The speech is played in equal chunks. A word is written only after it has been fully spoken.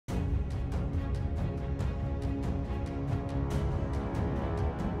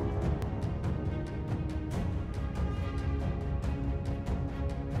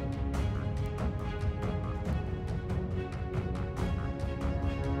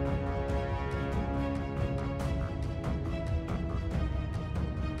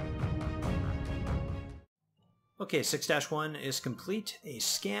Okay, 6-1 is complete. A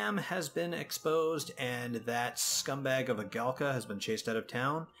scam has been exposed, and that scumbag of a Galka has been chased out of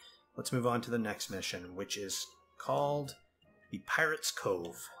town. Let's move on to the next mission, which is called the Pirate's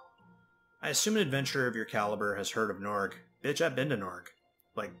Cove. I assume an adventurer of your caliber has heard of Norg. Bitch, I've been to Norg.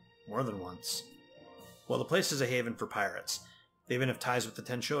 Like, more than once. Well, the place is a haven for pirates. They even have ties with the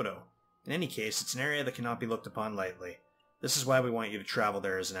Tenshodo. In any case, it's an area that cannot be looked upon lightly. This is why we want you to travel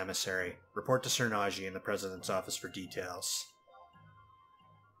there as an emissary. Report to Sir Naji in the President's office for details.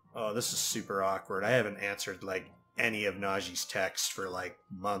 Oh, this is super awkward. I haven't answered, like, any of Naji's texts for, like,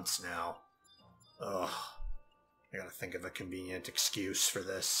 months now. Ugh. I gotta think of a convenient excuse for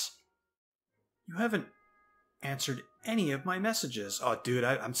this. You haven't answered any of my messages. Oh, dude,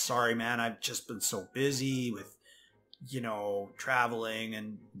 I'm sorry, man. I've just been so busy with, you know, traveling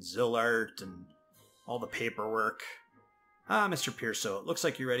and Zillart and all the paperwork. Ah, Mr. Pierso, it looks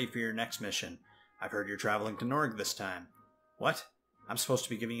like you're ready for your next mission. I've heard you're traveling to Norg this time. What? I'm supposed to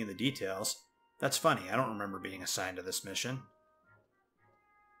be giving you the details. That's funny, I don't remember being assigned to this mission.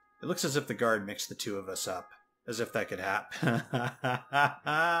 It looks as if the guard mixed the two of us up. As if that could happen.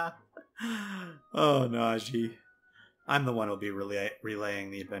 Oh, Naji. I'm the one who'll be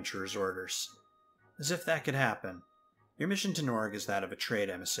relaying the adventurer's orders. As if that could happen. Your mission to Norg is that of a trade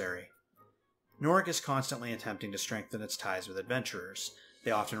emissary. Norg is constantly attempting to strengthen its ties with adventurers.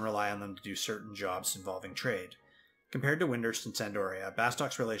 They often rely on them to do certain jobs involving trade. Compared to Windurst and Sandoria,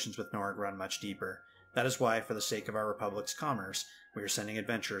 Bastok's relations with Norg run much deeper. That is why, for the sake of our Republic's commerce, we are sending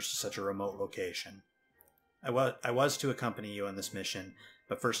adventurers to such a remote location. I was to accompany you on this mission,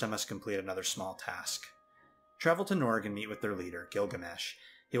 but first I must complete another small task. Travel to Norg and meet with their leader, Gilgamesh.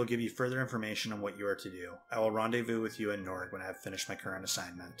 He will give you further information on what you are to do. I will rendezvous with you in Norg when I have finished my current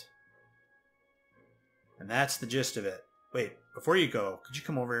assignment. And that's the gist of it. Wait, before you go, could you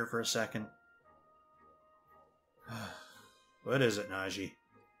come over here for a second? What is it, Naji?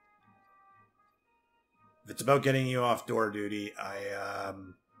 If it's about getting you off door duty, I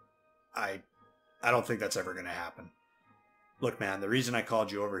don't think that's ever going to happen. Look, man, the reason I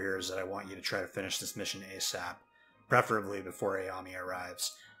called you over here is that I want you to try to finish this mission ASAP, preferably before Ayami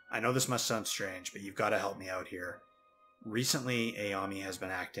arrives. I know this must sound strange, but you've got to help me out here. Recently, Ayami has been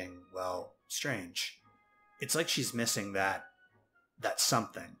acting, well, strange. It's like she's missing that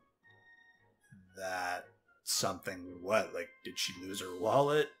something. That something what? Like, did she lose her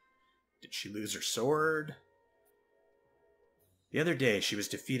wallet? Did she lose her sword? The other day, she was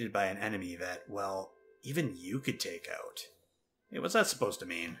defeated by an enemy that, well, even you could take out. Hey, what's that supposed to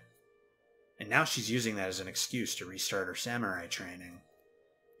mean? And now she's using that as an excuse to restart her samurai training.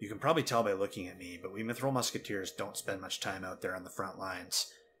 You can probably tell by looking at me, but we Mithril Musketeers don't spend much time out there on the front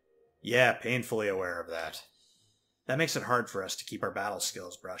lines. Yeah, painfully aware of that. That makes it hard for us to keep our battle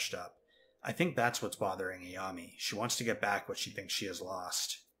skills brushed up. I think that's what's bothering Ayami. She wants to get back what she thinks she has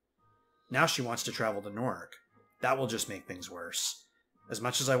lost. Now she wants to travel to Norg. That will just make things worse. As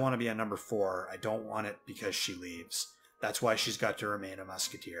much as I want to be a number 4, I don't want it because she leaves. That's why she's got to remain a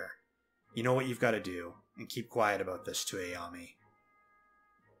musketeer. You know what you've got to do, and keep quiet about this to Ayami.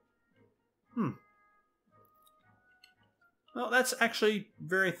 Well, that's actually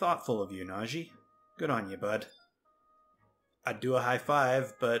very thoughtful of you, Naji. Good on you, bud. I'd do a high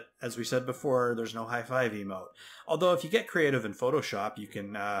five, but as we said before, there's no high five emote. Although if you get creative in Photoshop, you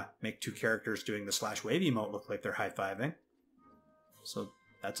can make two characters doing the /wave emote look like they're high fiving. So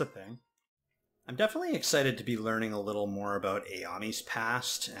that's a thing. I'm definitely excited to be learning a little more about Ayami's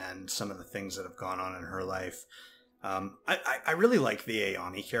past and some of the things that have gone on in her life. I really like the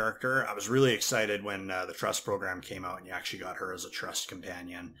Ayami character. I was really excited when the Trust program came out and you actually got her as a Trust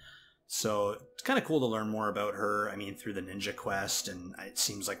companion. So it's kind of cool to learn more about her, I mean, through the Ninja Quest, and it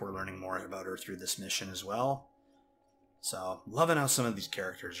seems like we're learning more about her through this mission as well. So, loving how some of these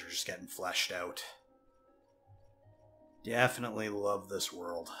characters are just getting fleshed out. Definitely love this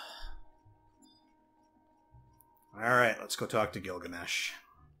world. Alright, let's go talk to Gilgamesh.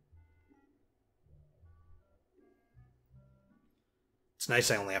 It's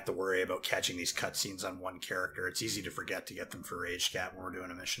nice I only have to worry about catching these cutscenes on one character. It's easy to forget to get them for Ragecat when we're doing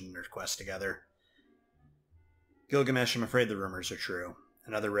a mission or quest together. Gilgamesh, I'm afraid the rumors are true.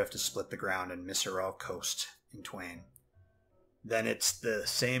 Another rift has split the ground and Misero coast in twain. Then it's the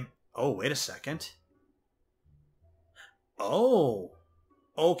same... Oh, wait a second. Oh!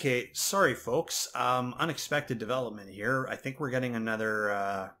 Okay, sorry folks. Unexpected development here. I think we're getting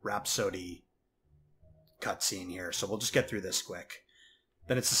another Rhapsody cutscene here, so we'll just get through this quick.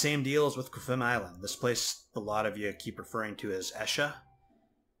 Then it's the same deal as with Kufim Island. This place a lot of you keep referring to as Esha.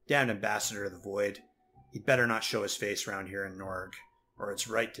 Damned ambassador of the Void. He'd better not show his face around here in Norg, or it's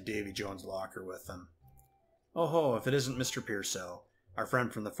right to Davy Jones' locker with him. Oh ho, if it isn't Mr. Pierso. Our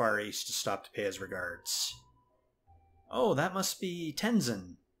friend from the Far East has stopped to pay his regards. Oh, that must be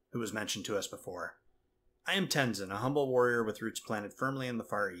Tenzen, who was mentioned to us before. I am Tenzen, a humble warrior with roots planted firmly in the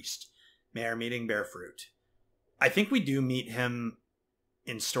Far East. May our meeting bear fruit. I think we do meet him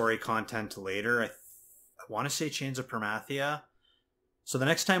in story content later. I want to say Chains of Permathia. So the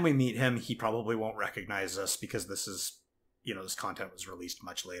next time we meet him, he probably won't recognize us because this is, this content was released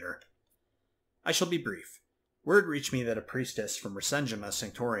much later. I shall be brief. Word reached me that a priestess from Resengima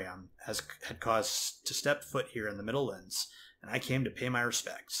Sanctorium had caused to step foot here in the Middlelands, and I came to pay my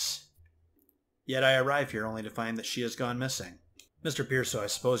respects. Yet I arrive here only to find that she has gone missing. Mr. Pierso, I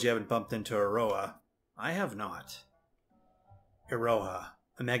suppose you haven't bumped into Iroha. I have not. Iroha,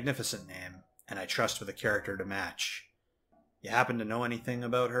 a magnificent name, and I trust with a character to match. You happen to know anything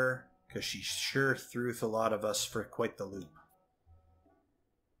about her? Because she sure threw a lot of us for quite the loop.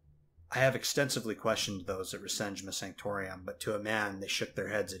 I have extensively questioned those at Resengima Sanctorium, but to a man they shook their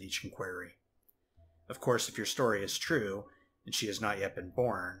heads at each inquiry. Of course, if your story is true, and she has not yet been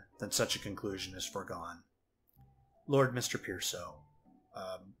born, then such a conclusion is foregone. Lord Mr. Pierso.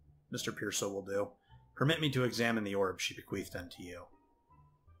 Mr. Pierso will do. Permit me to examine the orb she bequeathed unto you.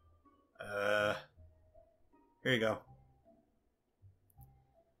 Here you go.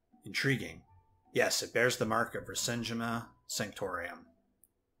 Intriguing. Yes, it bears the mark of Resengima Sanctorium.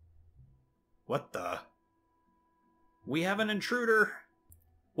 What the? We have an intruder!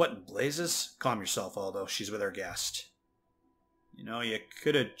 What in blazes? Calm yourself, Aldo. She's with our guest. You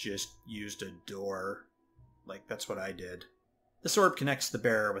could have just used a door. That's what I did. This orb connects the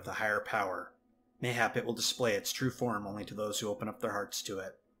bearer with a higher power. Mayhap it will display its true form only to those who open up their hearts to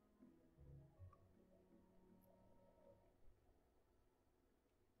it.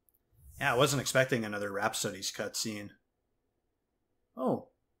 Yeah, I wasn't expecting another Rhapsodies cutscene. Oh.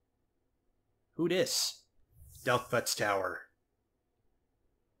 Who dis? Delkfutt's tower.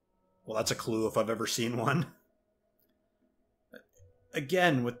 Well, that's a clue if I've ever seen one.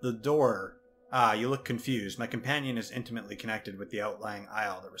 Again, with the door. Ah, you look confused. My companion is intimately connected with the outlying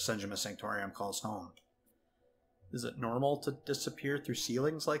isle that Resengima Sanctorium calls home. Is it normal to disappear through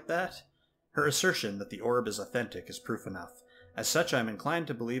ceilings like that? Her assertion that the orb is authentic is proof enough. As such, I'm inclined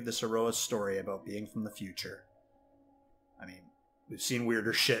to believe this Iroha's story about being from the future. I mean, we've seen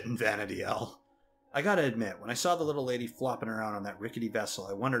weirder shit in Vana'diel. I gotta admit, when I saw the little lady flopping around on that rickety vessel,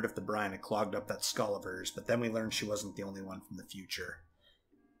 I wondered if the brine had clogged up that skull of hers, but then we learned she wasn't the only one from the future.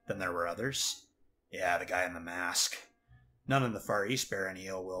 Then there were others? Yeah, the guy in the mask. None in the Far East bear any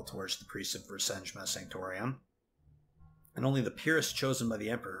ill will towards the priests of Resengima Sanctorium. And only the purest chosen by the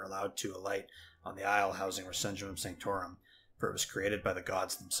Emperor are allowed to alight on the isle housing Resengima Sanctorum, for it was created by the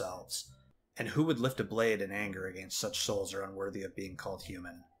gods themselves. And who would lift a blade in anger against such souls are unworthy of being called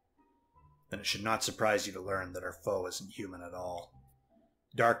human? Then it should not surprise you to learn that our foe isn't human at all.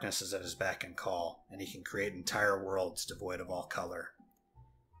 Darkness is at his beck and call, and he can create entire worlds devoid of all color.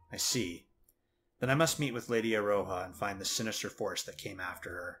 I see. Then I must meet with Lady Iroha and find the sinister force that came after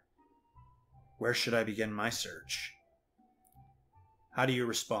her. Where should I begin my search? How do you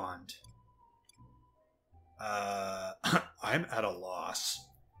respond? I'm at a loss.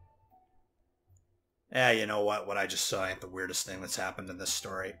 You know what? What I just saw ain't the weirdest thing that's happened in this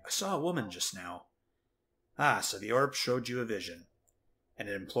story. I saw a woman just now. Ah, so the orb showed you a vision, and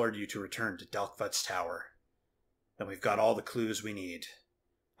it implored you to return to Delkfutt's tower. Then we've got all the clues we need.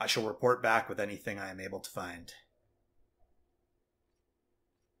 I shall report back with anything I am able to find.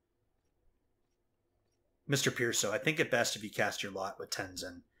 Mr. Pierso, I think it best if you cast your lot with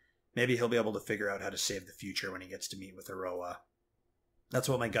Tenzen. Maybe he'll be able to figure out how to save the future when he gets to meet with Iroha. That's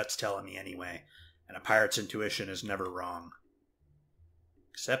what my gut's telling me anyway, and a pirate's intuition is never wrong.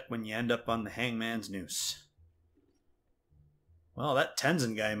 Except when you end up on the hangman's noose. Well, that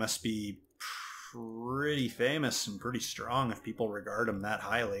Tenzen guy must be pretty famous and pretty strong if people regard him that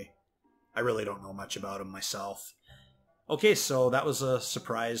highly. I really don't know much about him myself. Okay, so that was a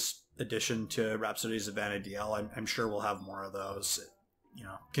surprise addition to Rhapsodies of Vana'diel. I'm sure we'll have more of those.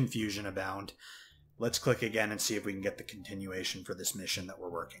 Confusion abound. Let's click again and see if we can get the continuation for this mission that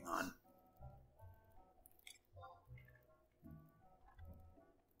we're working on.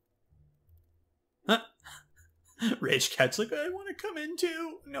 Huh? Ragecat's like, I want to come in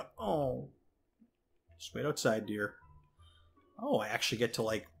too. No. Oh. Just wait outside, dear. Oh, I actually get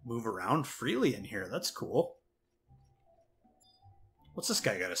to, move around freely in here. That's cool. What's this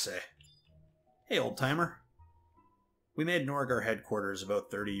guy got to say? Hey, old-timer. We made Norg our headquarters about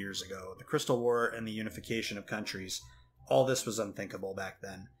 30 years ago. The Crystal War and the unification of countries. All this was unthinkable back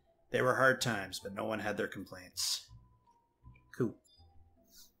then. They were hard times, but no one had their complaints. Cool.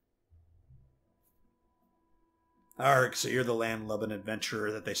 Arg, so you're the landlubbing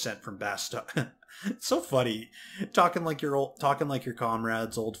adventurer that they sent from Bastok. It's so funny, talking like your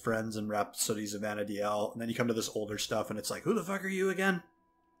comrades, old friends, and Rhapsodies of Vana'diel, and then you come to this older stuff, and it's like, who the fuck are you again?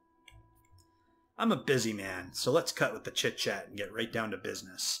 I'm a busy man, so let's cut with the chit-chat and get right down to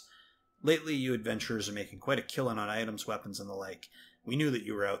business. Lately, you adventurers are making quite a killing on items, weapons, and the like. We knew that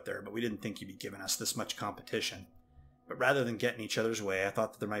you were out there, but we didn't think you'd be giving us this much competition. But rather than get in each other's way, I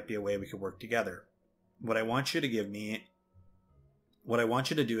thought that there might be a way we could work together. What I want you to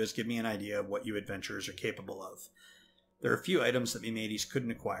do is give me an idea of what you adventurers are capable of. There are a few items that me mateys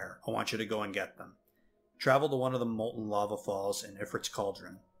couldn't acquire. I want you to go and get them. Travel to one of the molten lava falls in Ifrit's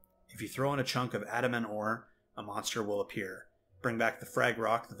Cauldron. If you throw in a chunk of Adaman Ore, a monster will appear. Bring back the Frag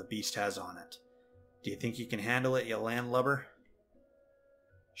Rock that the beast has on it. Do you think you can handle it, you landlubber?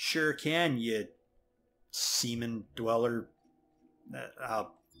 Sure can, you seaman dweller.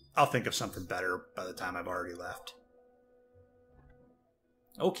 I'll think of something better by the time I've already left.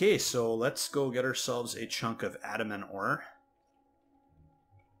 Okay, so let's go get ourselves a chunk of Adaman Ore.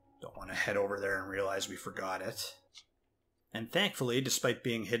 Don't want to head over there and realize we forgot it. And thankfully, despite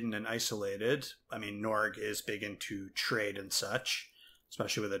being hidden and isolated, I mean, Norg is big into trade and such,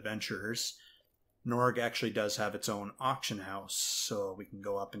 especially with adventurers. Norg actually does have its own auction house, so we can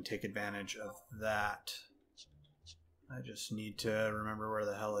go up and take advantage of that. I just need to remember where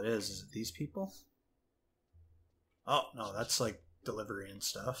the hell it is. Is it these people? Oh, no, that's like delivery and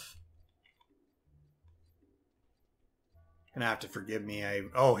stuff. Gonna have to forgive me.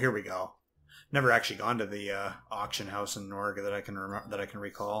 Oh, here we go. Never actually gone to the auction house in Norg that I can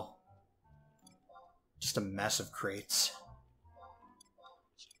recall. Just a mess of crates.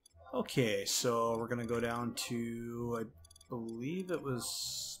 Okay, so we're gonna go down to, I believe it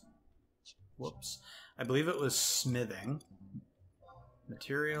was, whoops. I believe it was smithing.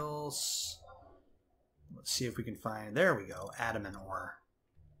 Materials. Let's see if we can find, there we go, Adaman Ore.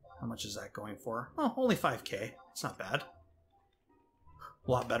 How much is that going for? Oh, only 5k. It's not bad.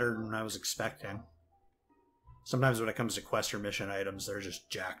 A lot better than I was expecting. Sometimes when it comes to quest or mission items, they're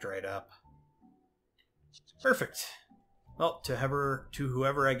just jacked right up. Perfect. Well, to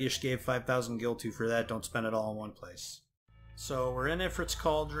whoever I just gave 5,000 gil to for that, don't spend it all in one place. So we're in Ifrit's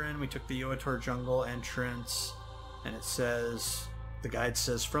Cauldron. We took the Yoator jungle entrance, and it says, the guide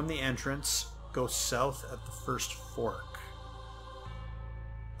says, from the entrance, go south at the first fork.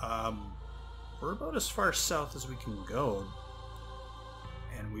 We're about as far south as we can go.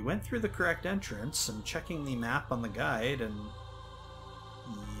 And we went through the correct entrance. I'm checking the map on the guide, and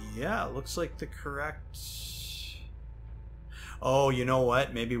yeah, it looks like the correct... Oh, you know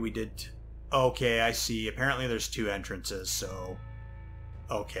what? Maybe we did... Okay, I see. Apparently there's two entrances, so...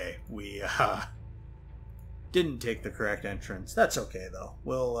 Okay, we didn't take the correct entrance. That's okay, though.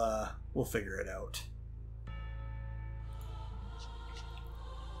 We'll figure it out.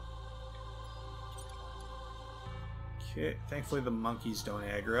 Okay, thankfully the monkeys don't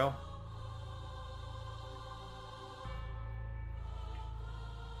aggro.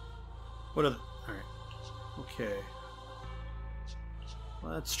 What are the... Alright. Okay.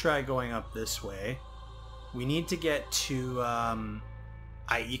 Let's try going up this way. We need to get to...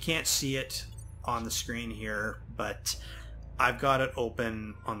 you can't see it on the screen here, but I've got it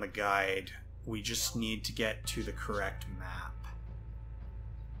open on the guide. We just need to get to the correct map.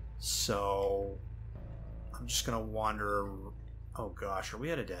 So... I'm just gonna wander... Oh gosh, are we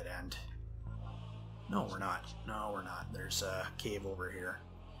at a dead end? No, we're not. No, we're not. There's a cave over here.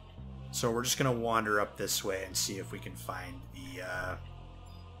 So we're just gonna wander up this way and see if we can find the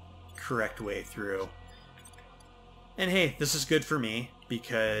correct way through. And hey, this is good for me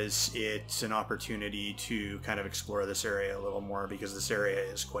because it's an opportunity to kind of explore this area a little more, because this area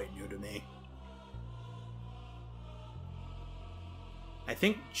is quite new to me. I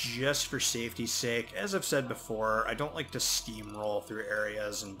think just for safety's sake, as I've said before, I don't like to steamroll through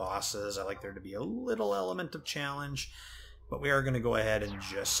areas and bosses. I like there to be a little element of challenge, but we are going to go ahead and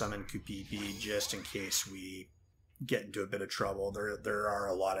just summon Kupipi just in case we get into a bit of trouble. There are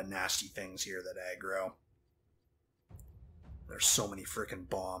a lot of nasty things here that aggro. There's so many freaking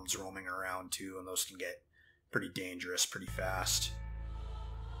bombs roaming around too, and those can get pretty dangerous pretty fast.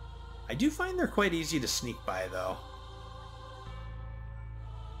 I do find they're quite easy to sneak by though.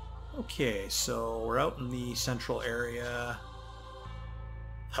 Okay, so we're out in the central area.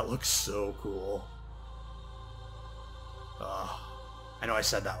 That looks so cool. I know I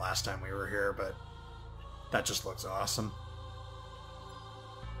said that last time we were here, but that just looks awesome.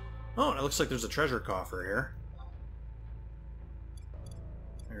 Oh, and it looks like there's a treasure coffer here.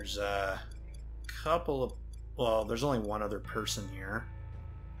 There's a couple of... Well, there's only one other person here.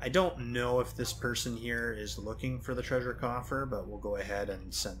 I don't know if this person here is looking for the treasure coffer, but we'll go ahead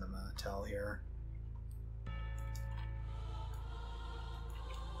and send them a tell here.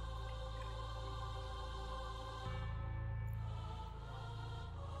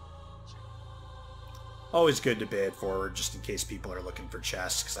 Always good to pay it forward just in case people are looking for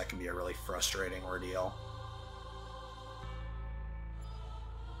chests, because that can be a really frustrating ordeal.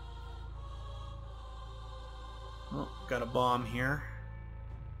 Oh, got a bomb here.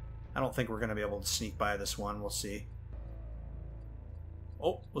 I don't think we're going to be able to sneak by this one. We'll see.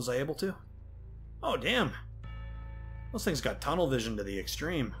 Oh, was I able to? Oh, damn. Those things got tunnel vision to the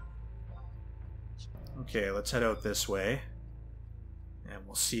extreme. Okay, let's head out this way. And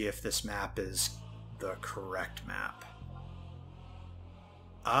we'll see if this map is the correct map.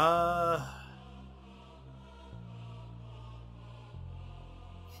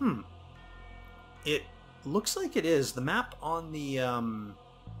 It looks like it is. The map on the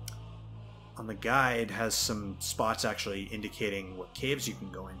guide has some spots actually indicating what caves you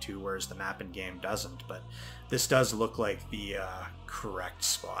can go into, whereas the map in game doesn't. But this does look like the correct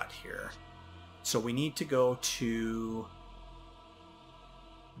spot here. So we need to go to...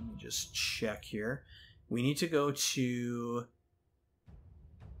 Let me just check here. We need to go to...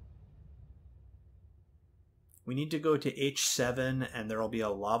 We need to go to H7, and there will be a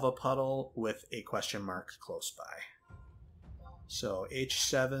lava puddle with a question mark close by. So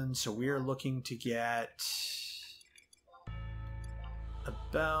H7, so we are looking to get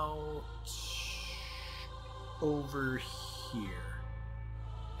about over here.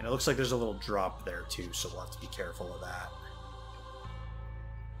 And it looks like there's a little drop there too, so we'll have to be careful of that.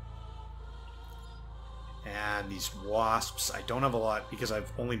 And these wasps, I don't have a lot because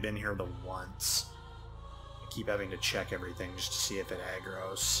I've only been here the once. I keep having to check everything just to see if it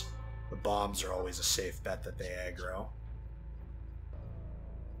aggroes. The bombs are always a safe bet that they aggro.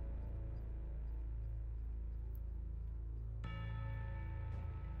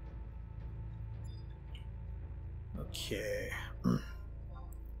 Okay.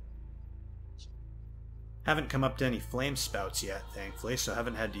 Haven't come up to any flame spouts yet, thankfully, so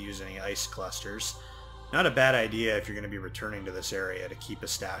haven't had to use any ice clusters. Not a bad idea if you're going to be returning to this area to keep a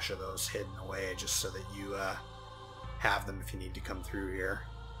stash of those hidden away, just so that you have them if you need to come through here.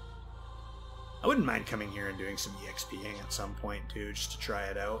 I wouldn't mind coming here and doing some EXPing at some point too, just to try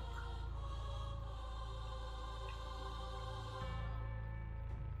it out.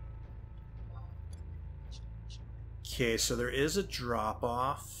 Okay, so there is a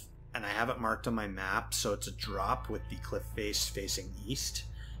drop-off, and I have it marked on my map, so it's a drop with the cliff face facing east.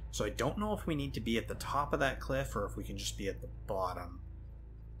 So I don't know if we need to be at the top of that cliff or if we can just be at the bottom.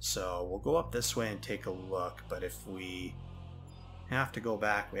 So we'll go up this way and take a look, but if we have to go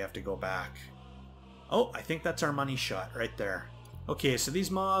back, we have to go back. Oh, I think that's our money shot right there. Okay, so these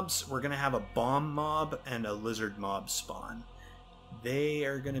mobs, we're going to have a bomb mob and a lizard mob spawn. They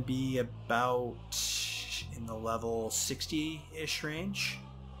are going to be about in the level 60-ish range.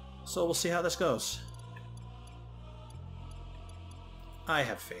 So we'll see how this goes. I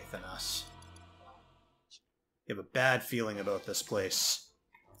have faith in us. You have a bad feeling about this place.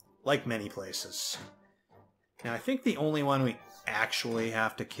 Like many places. Now I think the only one we actually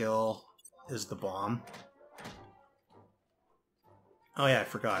have to kill is the bomb. Oh yeah, I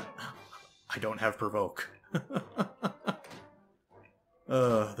forgot. I don't have provoke.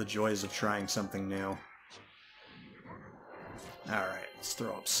 The joys of trying something new. Alright, let's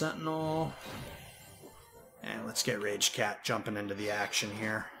throw up Sentinel. And let's get Ragecat jumping into the action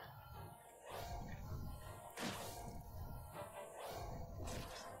here.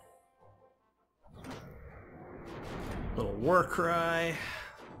 Little war cry.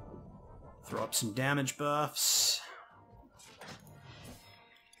 Throw up some damage buffs.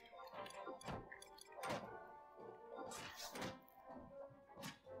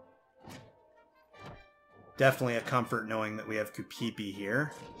 Definitely a comfort knowing that we have Kupipi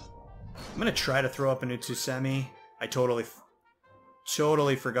here. I'm going to try to throw up a Nutsusemi. I totally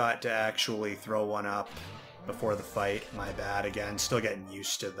forgot to actually throw one up before the fight. My bad again. Still getting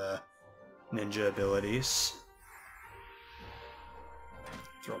used to the ninja abilities.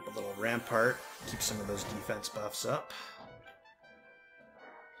 Throw up a little Rampart. Keep some of those defense buffs up.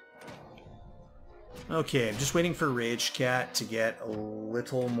 Okay, I'm just waiting for Ragecat to get a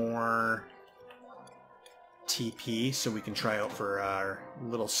little more TP so we can try out for our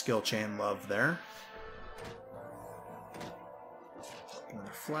little skill chain love there. Another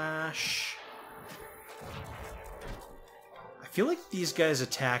flash. I feel like these guys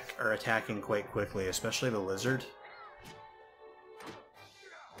are attacking quite quickly, especially the lizard.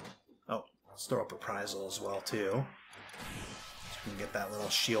 Oh, let's throw up Reprisal as well too. You can get that little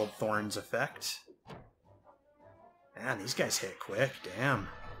shield thorns effect. Man, these guys hit quick. Damn.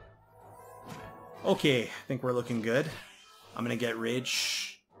 Okay, I think we're looking good. I'm gonna get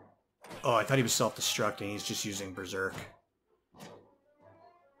Rage. Oh, I thought he was self-destructing. He's just using Berserk.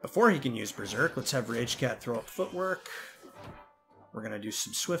 Before he can use Berserk, let's have Ragecat throw up Footwork. We're gonna do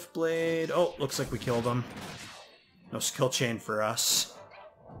some Swift Blade. Oh, looks like we killed him. No skill chain for us.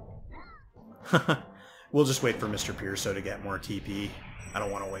 We'll just wait for Mr. Pierso to get more TP. I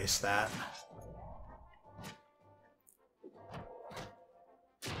don't want to waste that.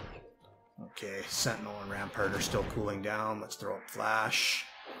 Okay, Sentinel and Rampart are still cooling down. Let's throw up Flash.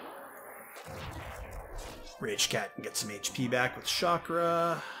 Ragecat can get some HP back with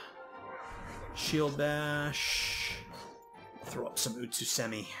Chakra. Shield Bash. Throw up some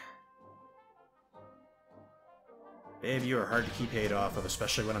Utsusemi. Babe, you are hard to keep hate off of,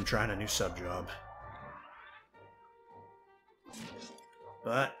 especially when I'm trying a new sub-job.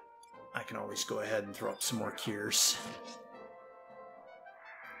 But I can always go ahead and throw up some more cures.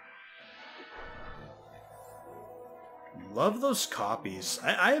 Love those copies.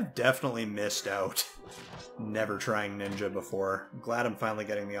 I have definitely missed out never trying Ninja before. I'm glad I'm finally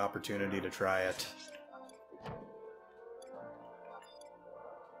getting the opportunity to try it.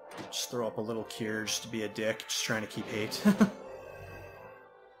 Just throw up a little cure just to be a dick, just trying to keep hate.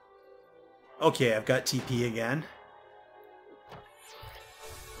 Okay, I've got TP again.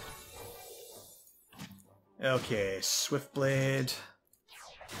 Okay, Swift Blade.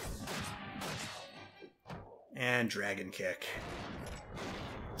 And Dragon Kick.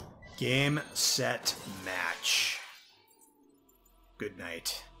 Game, set, match. Good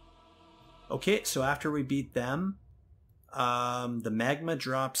night. Okay, so after we beat them, the Magma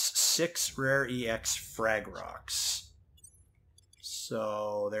drops 6 rare EX Frag Rocks.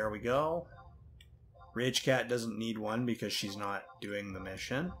 So there we go. Ragecat doesn't need one because she's not doing the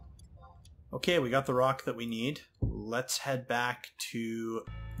mission. Okay, we got the rock that we need. Let's head back to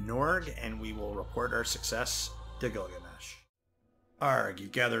Norg and we will report our success to Gilgamesh. Arg,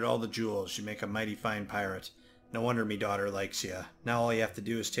 you've gathered all the jewels. You make a mighty fine pirate. No wonder me daughter likes you. Now all you have to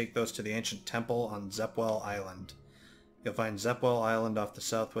do is take those to the ancient temple on Zepwell Island. You'll find Zepwell Island off the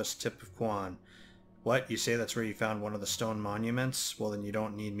southwest tip of Quan. What? You say that's where you found one of the stone monuments? Well, then you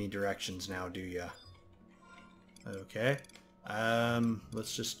don't need me directions now, do ya? Okay.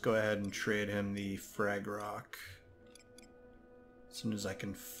 Let's just go ahead and trade him the Frag Rock. As soon as I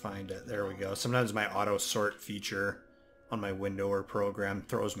can find it. There we go. Sometimes my auto sort feature on my window or program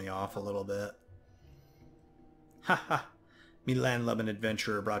throws me off a little bit. Haha. Me landlubbing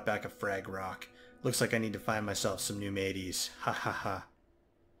adventurer brought back a Frag Rock. Looks like I need to find myself some new mateys. Ha ha ha.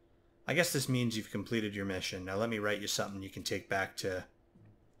 I guess this means you've completed your mission. Now let me write you something you can take back to...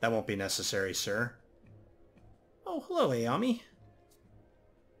 That won't be necessary, sir. Oh, hello, Ayami.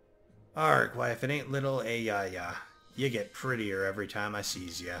 Arg, why if it ain't little Ayaya. You get prettier every time I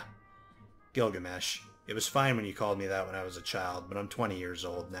sees ya. Gilgamesh. It was fine when you called me that when I was a child, but I'm 20 years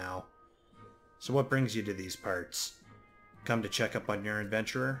old now. So what brings you to these parts? Come to check up on your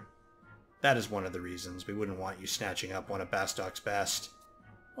adventurer? That is one of the reasons. We wouldn't want you snatching up one of Bastok's best.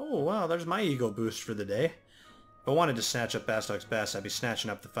 Oh, wow, there's my ego boost for the day. If I wanted to snatch up Bastok's best, I'd be snatching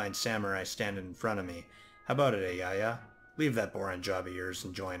up the fine samurai standing in front of me. How about it, Ayaya? Leave that boring job of yours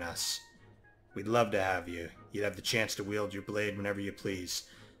and join us. We'd love to have you. You'd have the chance to wield your blade whenever you please.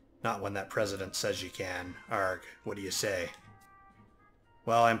 Not when that president says you can. Arg, what do you say?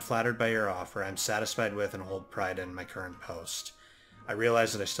 Well, I'm flattered by your offer. I'm satisfied with and hold pride in my current post. I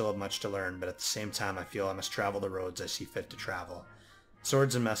realize that I still have much to learn, but at the same time I feel I must travel the roads I see fit to travel.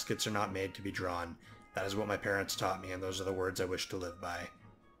 Swords and muskets are not made to be drawn. That is what my parents taught me, and those are the words I wish to live by.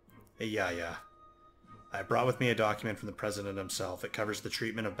 Ayaya. I brought with me a document from the President himself. It covers the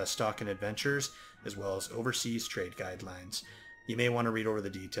treatment of Bastokian adventures, as well as overseas trade guidelines. You may want to read over the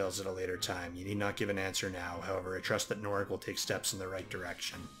details at a later time. You need not give an answer now. However, I trust that Norg will take steps in the right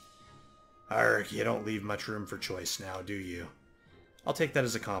direction. Arg, you don't leave much room for choice now, do you? I'll take that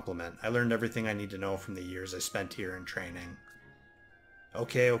as a compliment. I learned everything I need to know from the years I spent here in training.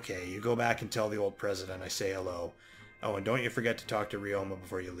 Okay, you go back and tell the old president I say hello. Oh, and don't you forget to talk to Ryoma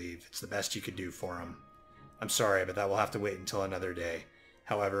before you leave. It's the best you could do for him. I'm sorry, but that will have to wait until another day.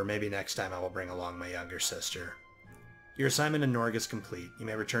 However, maybe next time I will bring along my younger sister. Your assignment in Norg is complete. You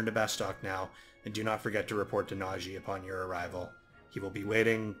may return to Bastok now, and do not forget to report to Naji upon your arrival. He will be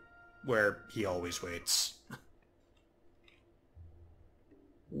waiting where he always waits.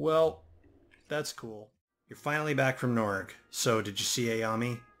 Well, that's cool. You're finally back from Norg. So, did you see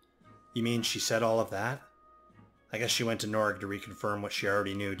Ayami? You mean she said all of that? I guess she went to Norg to reconfirm what she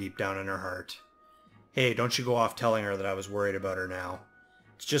already knew deep down in her heart. Hey, don't you go off telling her that I was worried about her now.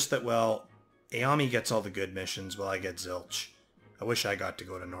 It's just that, well, Ayami gets all the good missions while I get zilch. I wish I got to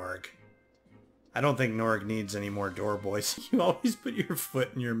go to Norg. I don't think Norg needs any more door boys. You always put your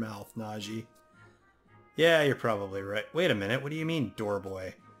foot in your mouth, Najee. Yeah, you're probably right. Wait a minute, what do you mean, door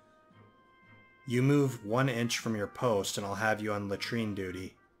boy? You move 1 inch from your post and I'll have you on latrine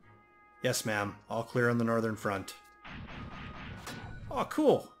duty. Yes, ma'am. All clear on the northern front. Oh,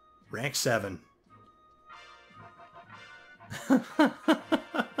 cool. Rank 7.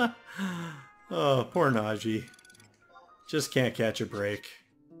 Oh, poor Najee. Just can't catch a break.